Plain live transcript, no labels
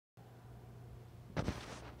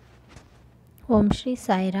Om Shri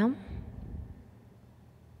Sai Ram.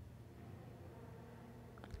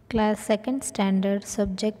 Class 2nd Standard,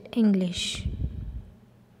 Subject English.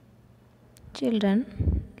 Children,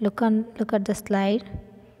 look at the slide.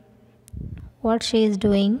 What she is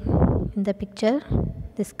doing in the picture?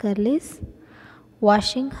 This girl is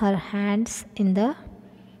washing her hands in the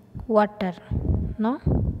water. No?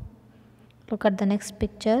 Look at the next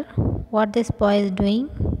picture. What this boy is doing?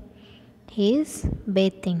 He is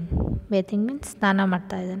bathing. Bathing means snana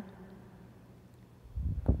ಮಾಡ್ತಾ ಇದ್ದಾನೆ.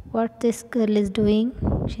 What this girl is doing?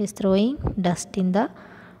 She is throwing dust in the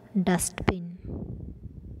dustbin.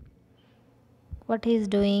 What he is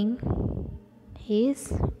doing? He is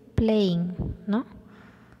playing. No?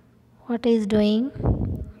 What he is doing?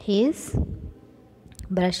 He is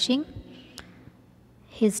brushing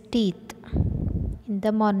his teeth in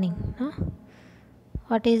the morning. No?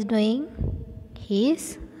 What he is doing? He is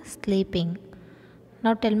sleeping.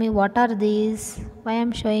 Now tell me, what are these? Why I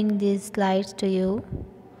am showing these slides to you?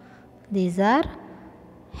 These are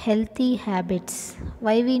healthy habits.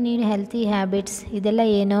 Why we need healthy habits? ಇದೆಲ್ಲ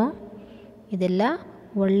ಏನು? ಇದೆಲ್ಲ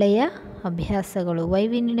ಒಳ್ಳೆಯ ಅಭ್ಯಾಸಗಳು. Why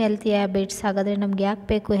we need healthy habits? ಹಾಗಾದರೆ ನಮ್ಗೆ ಯಾಕೆ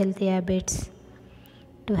ಬೇಕು healthy habits?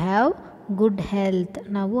 To have good health.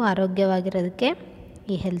 ನಾವು ಆರೋಗ್ಯವಾಗಿರೋದಕ್ಕೆ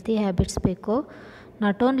ಈ healthy habits ಬೇಕು.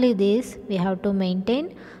 Not only this, we have to maintain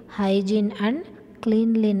hygiene and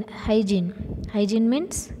cleanliness. Hygiene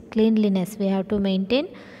means cleanliness. We have to maintain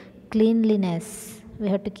cleanliness. We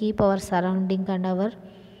have to keep our surrounding and our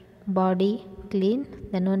body clean.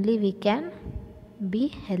 Then only we can be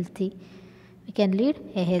healthy. We can lead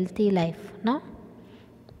a healthy life. Now,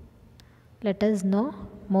 let us know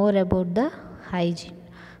more about the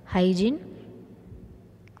hygiene.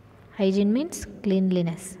 Hygiene means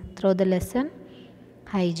cleanliness. Through the lesson,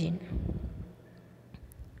 hygiene.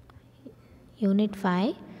 Unit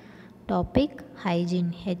 5, topic hygiene.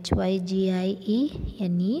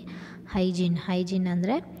 HYGIENE, hygiene. Hygiene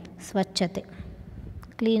ಅಂದರೆ ಸ್ವಚ್ಛತೆ,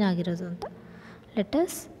 clean ಆಗಿರೋದು ಅಂತ. Let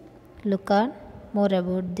us look on more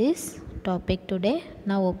about this topic today.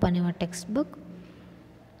 Now open your textbook,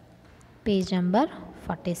 page number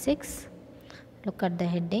 46. Look at the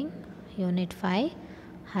heading, Unit 5,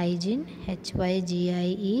 hygiene.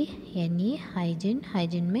 HYGIENE, hygiene.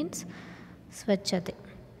 Hygiene means ಸ್ವಚ್ಛತೆ.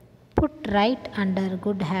 Put right under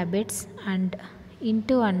good habits and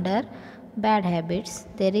into under bad habits.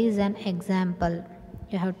 There is an example.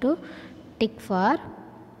 You have to tick for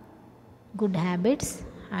good habits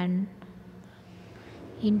and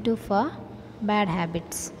into for bad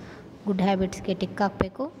habits. Good habits ಗೆ tick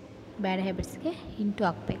ಹಾಕಬೇಕು, bad habits ಗೆ into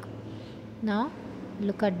ಹಾಕಬೇಕು. Now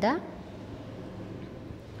look at the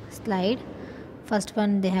slide. First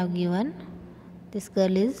one they have given, this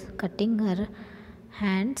girl is cutting her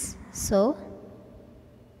hands, so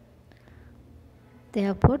they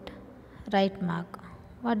have put right mark.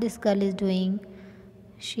 What this girl is doing?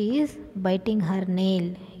 She is biting her nail.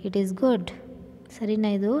 It is good. ಸರಿನಾ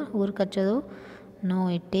ಇದು ಊರು ಕಚ್ಚೋದು? No,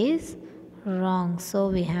 it is wrong. So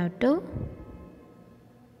we have to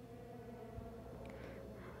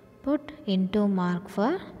put into mark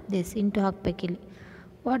for this. Into ಹಾಕಬೇಕಿಲ್ಲಿ.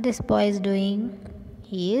 What this boy is doing?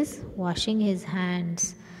 He is washing his hands.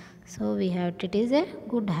 So we have to, it is a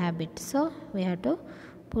good habit. So we have to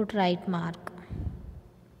put right mark.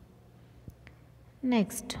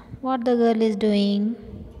 Next, what the girl is doing?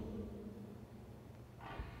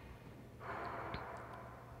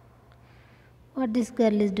 What this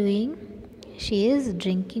girl is doing? She is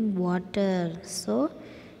drinking water. So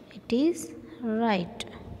it is right.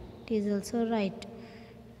 It is also right.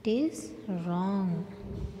 It is wrong.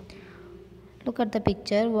 Look at the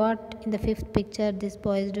picture. What in the 5th picture this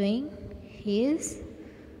boy is doing? He is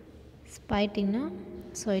spiting, no?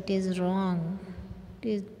 So it is wrong. It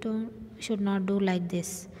is should not do like this.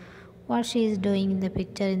 What she is doing in the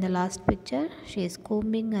picture, in the last picture, she is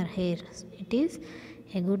combing her hair. It is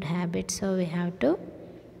a good habit. So we have to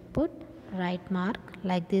put right mark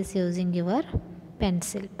like this using your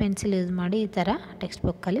pencil. Pencil use ಮಾಡಿ ಈ ಥರ text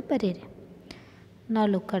ಬುಕ್ಕಲ್ಲಿ ಬರೀರಿ. Now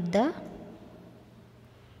look at the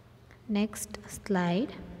next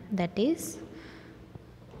slide, that is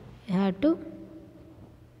you have to,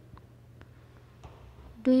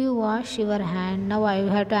 do you wash your hand? Now I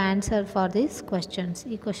have to answer for these questions.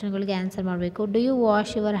 ಈ ಕ್ವಶನ್ಗಳಿಗೆ answer ಮಾಡಬೇಕು. Do you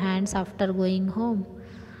wash your hands after going home?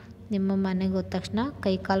 ನಿಮ್ಮ ಮನೆಗೆ ಹೋದ ತಕ್ಷಣ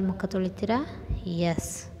ಕೈ ಕಾಲು ಮುಖ ತೊಳಿತೀರಾ?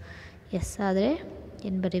 S ಆದರೆ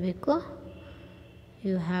ಏನು ಬರೀಬೇಕು?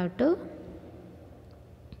 You have to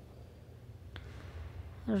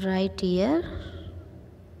write here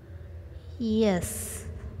yes.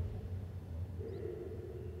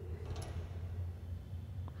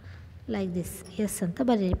 Like this, yes ಅಂತ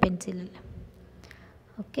ಬರೀರಿ ಪೆನ್ಸಿಲಲ್ಲಿ.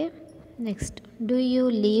 Okay, Next, do you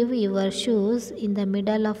leave your shoes in the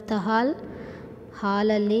middle of the hall?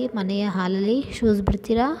 ಹಾಲಲ್ಲಿ ಮನೆಯ ಹಾಲಲ್ಲಿ ಶೂಸ್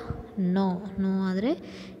ಬಿಡ್ತೀರಾ? ನೋ. ನೋ ಆದರೆ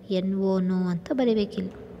NO ನೋ ಅಂತ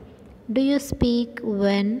ಬರಿಬೇಕಿಲ್ಲ. Do you speak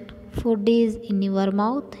when food is in your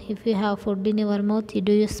mouth? If you have food in your mouth,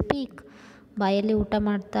 do you speak? ಬಾಯಲ್ಲಿ ಊಟ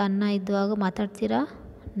ಮಾಡ್ತಾ ಅನ್ನ ಇದ್ದಾಗ ಮಾತಾಡ್ತೀರಾ?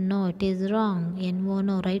 No, it is wrong. NO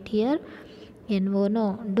no. Right here, NO no.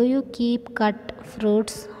 Do you keep cut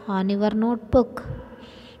fruits on your notebook?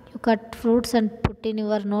 You cut fruits and put in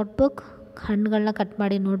your notebook. ಹಣ್ಣುಗಳನ್ನ cut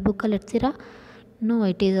ಮಾಡಿ ನೋಟ್ಬುಕ್ಕಲ್ಲಿ ಇಡ್ತೀರಾ? No,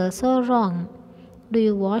 it is also wrong. Do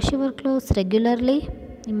you wash your clothes regularly?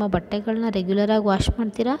 ನಿಮ್ಮ ಬಟ್ಟೆಗಳನ್ನ ರೆಗ್ಯುಲರಾಗಿ wash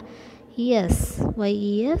ಮಾಡ್ತೀರಾ? Yes.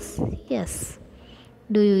 YES? Yes.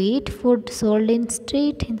 Do you eat food sold in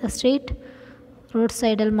the street? Road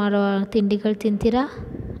ಸೈಡಲ್ಲಿ ಮಾಡೋ ತಿಂಡಿಗಳು ತಿಂತೀರಾ?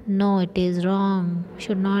 No, it is wrong.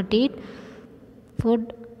 Should not eat food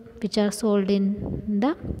which are sold in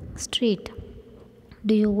the street.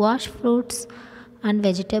 Do you wash fruits and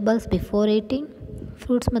vegetables before eating?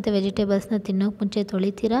 Fruits ಮತ್ತು ವೆಜಿಟೇಬಲ್ಸ್ನ ತಿನ್ನೋಕೆ ಮುಂಚೆ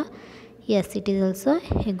ತೊಳಿತೀರಾ? Yes, it is also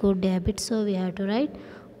a good habit, so we have to write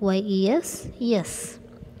YES? Yes.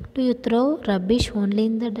 Do you throw rubbish only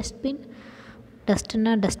in the dustbin?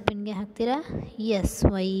 ಡಸ್ಟನ್ನು ಡಸ್ಟ್ಬಿನ್ಗೆ ಹಾಕ್ತೀರಾ? Yes.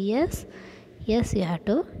 YES? Yes, you have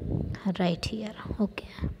to write here.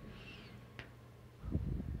 Okay.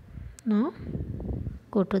 Now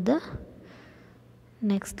go to the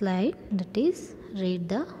next slide, that is read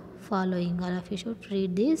the following. All of you should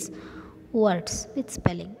read these words with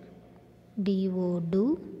spelling. DO do,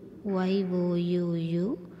 YOUU,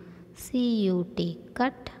 CUT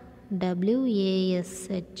cut,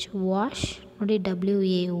 WASH wash, ನೋಡಿ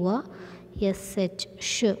WASH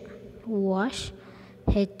wash,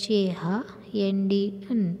 HAND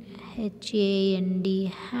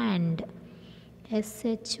hand,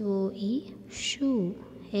 SHOE shoe,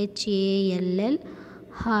 HALL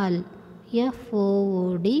hall,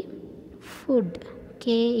 FOOD food,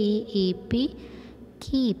 KEEP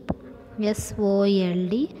keep,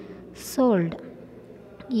 SOLD sold,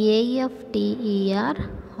 AFTER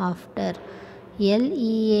after,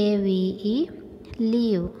 LEAVE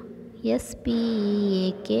leave,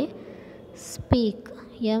 SPEAK speak,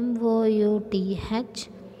 MOUTH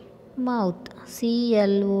mouth,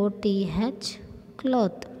 CLOTH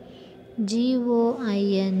cloth, GOING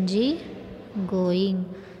going,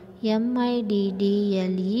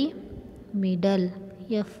 MIDDLE middle,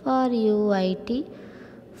 FRUIT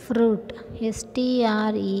fruit,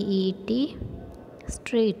 STREET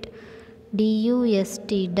street,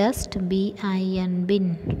 DUST dust, BIN bin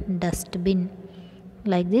dustbin.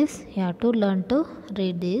 Like this you have to learn to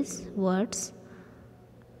read these words.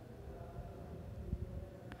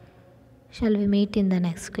 Shall we meet in the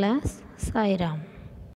next class? Sai Ram.